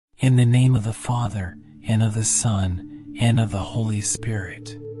In the name of the Father, and of the Son, and of the Holy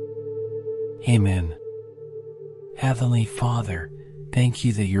Spirit. Amen. Heavenly Father, thank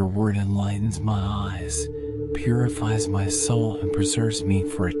you that your word enlightens my eyes, purifies my soul, and preserves me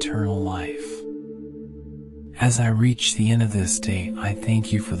for eternal life. As I reach the end of this day, I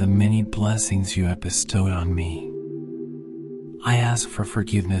thank you for the many blessings you have bestowed on me. I ask for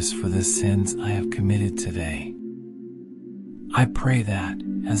forgiveness for the sins I have committed today. I pray that,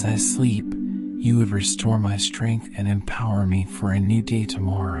 as I sleep, you would restore my strength and empower me for a new day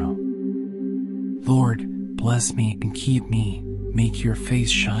tomorrow. Lord, bless me and keep me, make your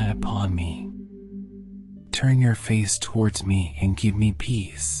face shine upon me. Turn your face towards me and give me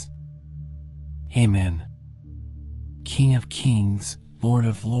peace. Amen. King of kings, Lord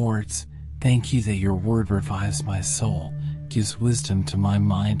of lords, thank you that your word revives my soul, gives wisdom to my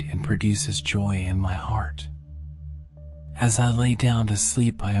mind, and produces joy in my heart. As I lay down to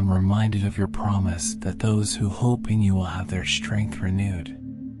sleep, I am reminded of your promise that those who hope in you will have their strength renewed.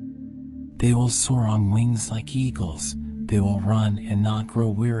 They will soar on wings like eagles, they will run and not grow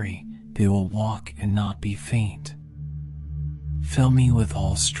weary, they will walk and not be faint. Fill me with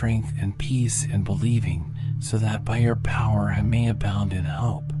all strength and peace in believing, so that by your power I may abound in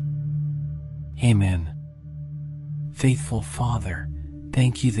hope. Amen. Faithful Father,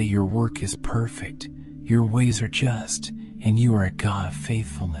 thank you that your work is perfect, your ways are just, and you are a God of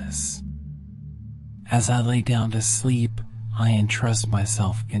faithfulness. As I lay down to sleep, I entrust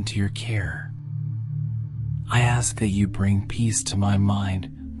myself into your care. I ask that you bring peace to my mind,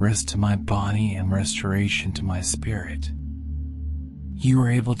 rest to my body, and restoration to my spirit. You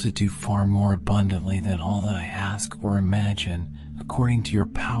are able to do far more abundantly than all that I ask or imagine, according to your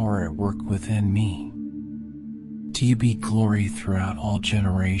power at work within me. To you be glory throughout all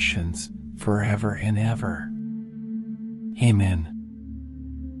generations, forever and ever. Amen.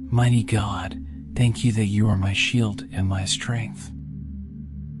 Mighty God, thank you that you are my shield and my strength.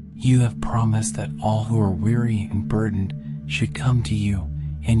 You have promised that all who are weary and burdened should come to you,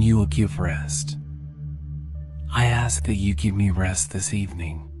 and you will give rest. I ask that you give me rest this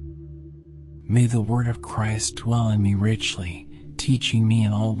evening. May the word of Christ dwell in me richly, teaching me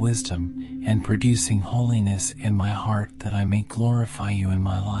in all wisdom and producing holiness in my heart, that I may glorify you in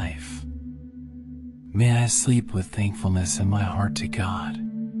my life. May I sleep with thankfulness in my heart to God.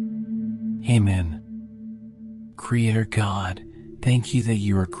 Amen. Creator God, thank you that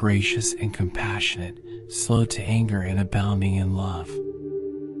you are gracious and compassionate, slow to anger and abounding in love.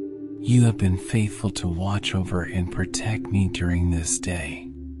 You have been faithful to watch over and protect me during this day.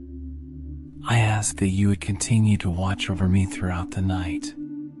 I ask that you would continue to watch over me throughout the night.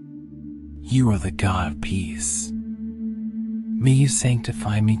 You are the God of peace. May you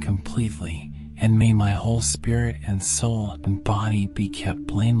sanctify me completely, and may my whole spirit and soul and body be kept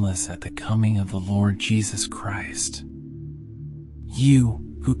blameless at the coming of the Lord Jesus Christ. You,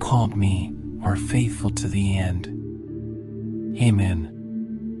 who called me, are faithful to the end. Amen.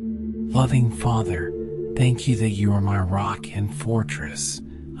 Loving Father, thank you that you are my rock and fortress.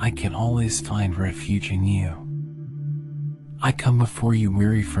 I can always find refuge in you. I come before you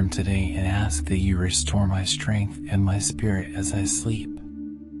weary from today and ask that you restore my strength and my spirit as I sleep.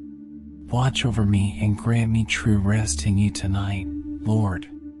 Watch over me and grant me true rest in you tonight, Lord.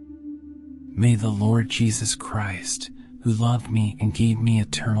 May the Lord Jesus Christ, who loved me and gave me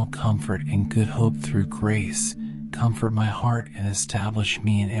eternal comfort and good hope through grace, comfort my heart and establish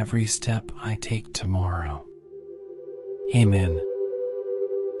me in every step I take tomorrow. Amen.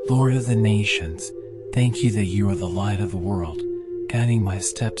 Lord of the nations, thank you that you are the light of the world, guiding my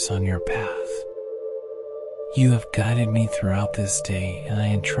steps on your path. You have guided me throughout this day, and I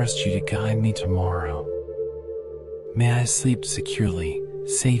entrust you to guide me tomorrow. May I sleep securely,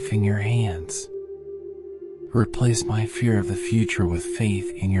 safe in your hands. Replace my fear of the future with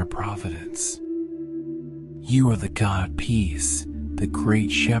faith in your providence. You are the God of peace, the great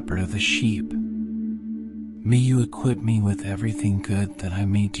shepherd of the sheep. May you equip me with everything good that I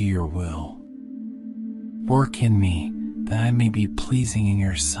may do your will. Work in me, that I may be pleasing in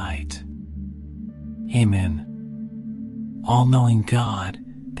your sight. Amen. All-knowing God,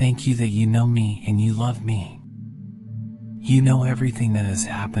 thank you that you know me and you love me. You know everything that has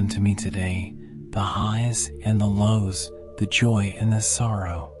happened to me today, the highs and the lows, the joy and the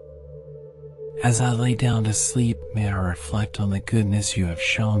sorrow. As I lay down to sleep, may I reflect on the goodness you have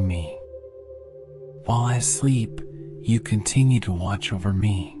shown me. While I sleep, you continue to watch over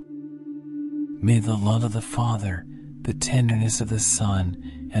me. May the love of the Father, the tenderness of the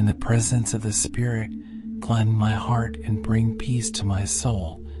Son, and the presence of the Spirit gladden my heart and bring peace to my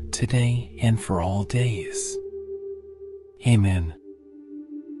soul, today and for all days. Amen.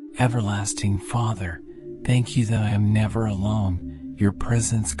 Everlasting Father, thank you that I am never alone. Your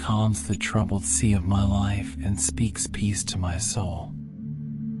presence calms the troubled sea of my life and speaks peace to my soul.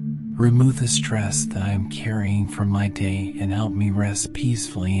 Remove the stress that I am carrying from my day and help me rest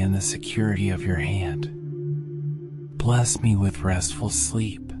peacefully in the security of your hand. Bless me with restful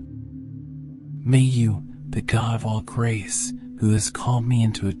sleep. May you, the God of all grace, who has called me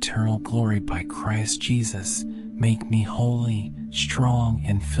into eternal glory by Christ Jesus, make me holy, strong,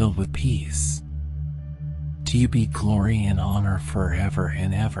 and filled with peace. To you be glory and honor forever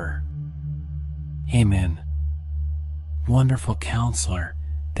and ever. Amen. Wonderful Counselor,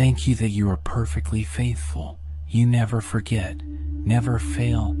 thank you that you are perfectly faithful. You never forget, never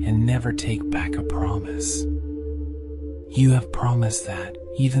fail, and never take back a promise. You have promised that,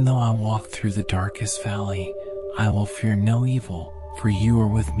 even though I walk through the darkest valley, I will fear no evil, for you are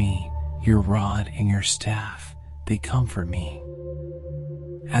with me. Your rod and your staff, they comfort me.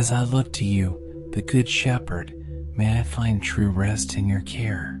 As I look to you, the Good Shepherd, may I find true rest in your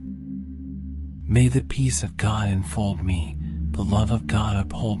care. May the peace of God enfold me, the love of God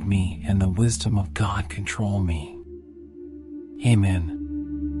uphold me, and the wisdom of God control me.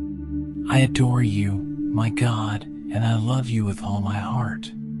 Amen. I adore you, my God, and I love you with all my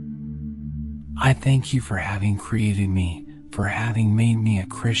heart. I thank you for having created me, for having made me a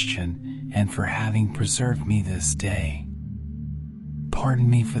Christian, and for having preserved me this day. Pardon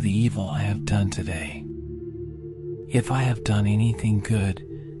me for the evil I have done today. If I have done anything good,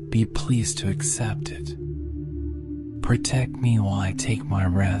 be pleased to accept it. Protect me while I take my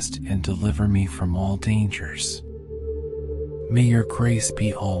rest and deliver me from all dangers. May your grace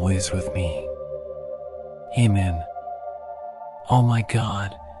be always with me. Amen. Oh my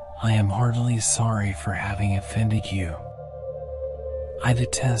God, I am heartily sorry for having offended you. I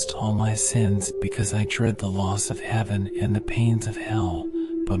detest all my sins because I dread the loss of heaven and the pains of hell,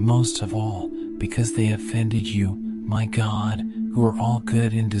 but most of all, because they offended you, my God, who are all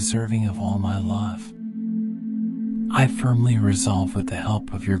good and deserving of all my love. I firmly resolve with the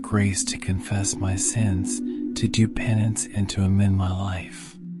help of your grace to confess my sins, to do penance, and to amend my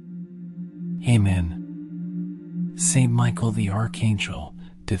life. Amen. Saint Michael the Archangel,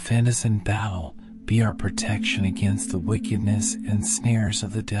 defend us in battle, be our protection against the wickedness and snares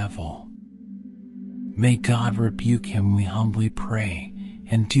of the devil. May God rebuke him, we humbly pray,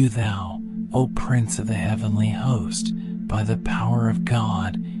 and do thou, O Prince of the heavenly host, by the power of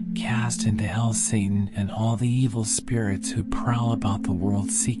God, cast into hell Satan and all the evil spirits who prowl about the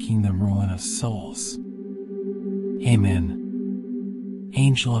world seeking the ruin of souls. Amen.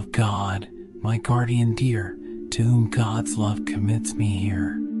 Angel of God, my guardian dear, to whom God's love commits me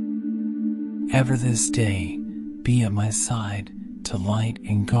here, ever this day, be at my side, to light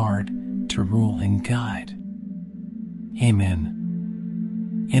and guard, to rule and guide.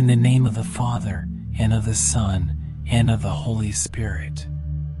 Amen. In the name of the Father, and of the Son, and of the Holy Spirit.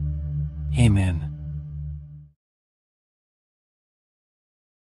 Amen.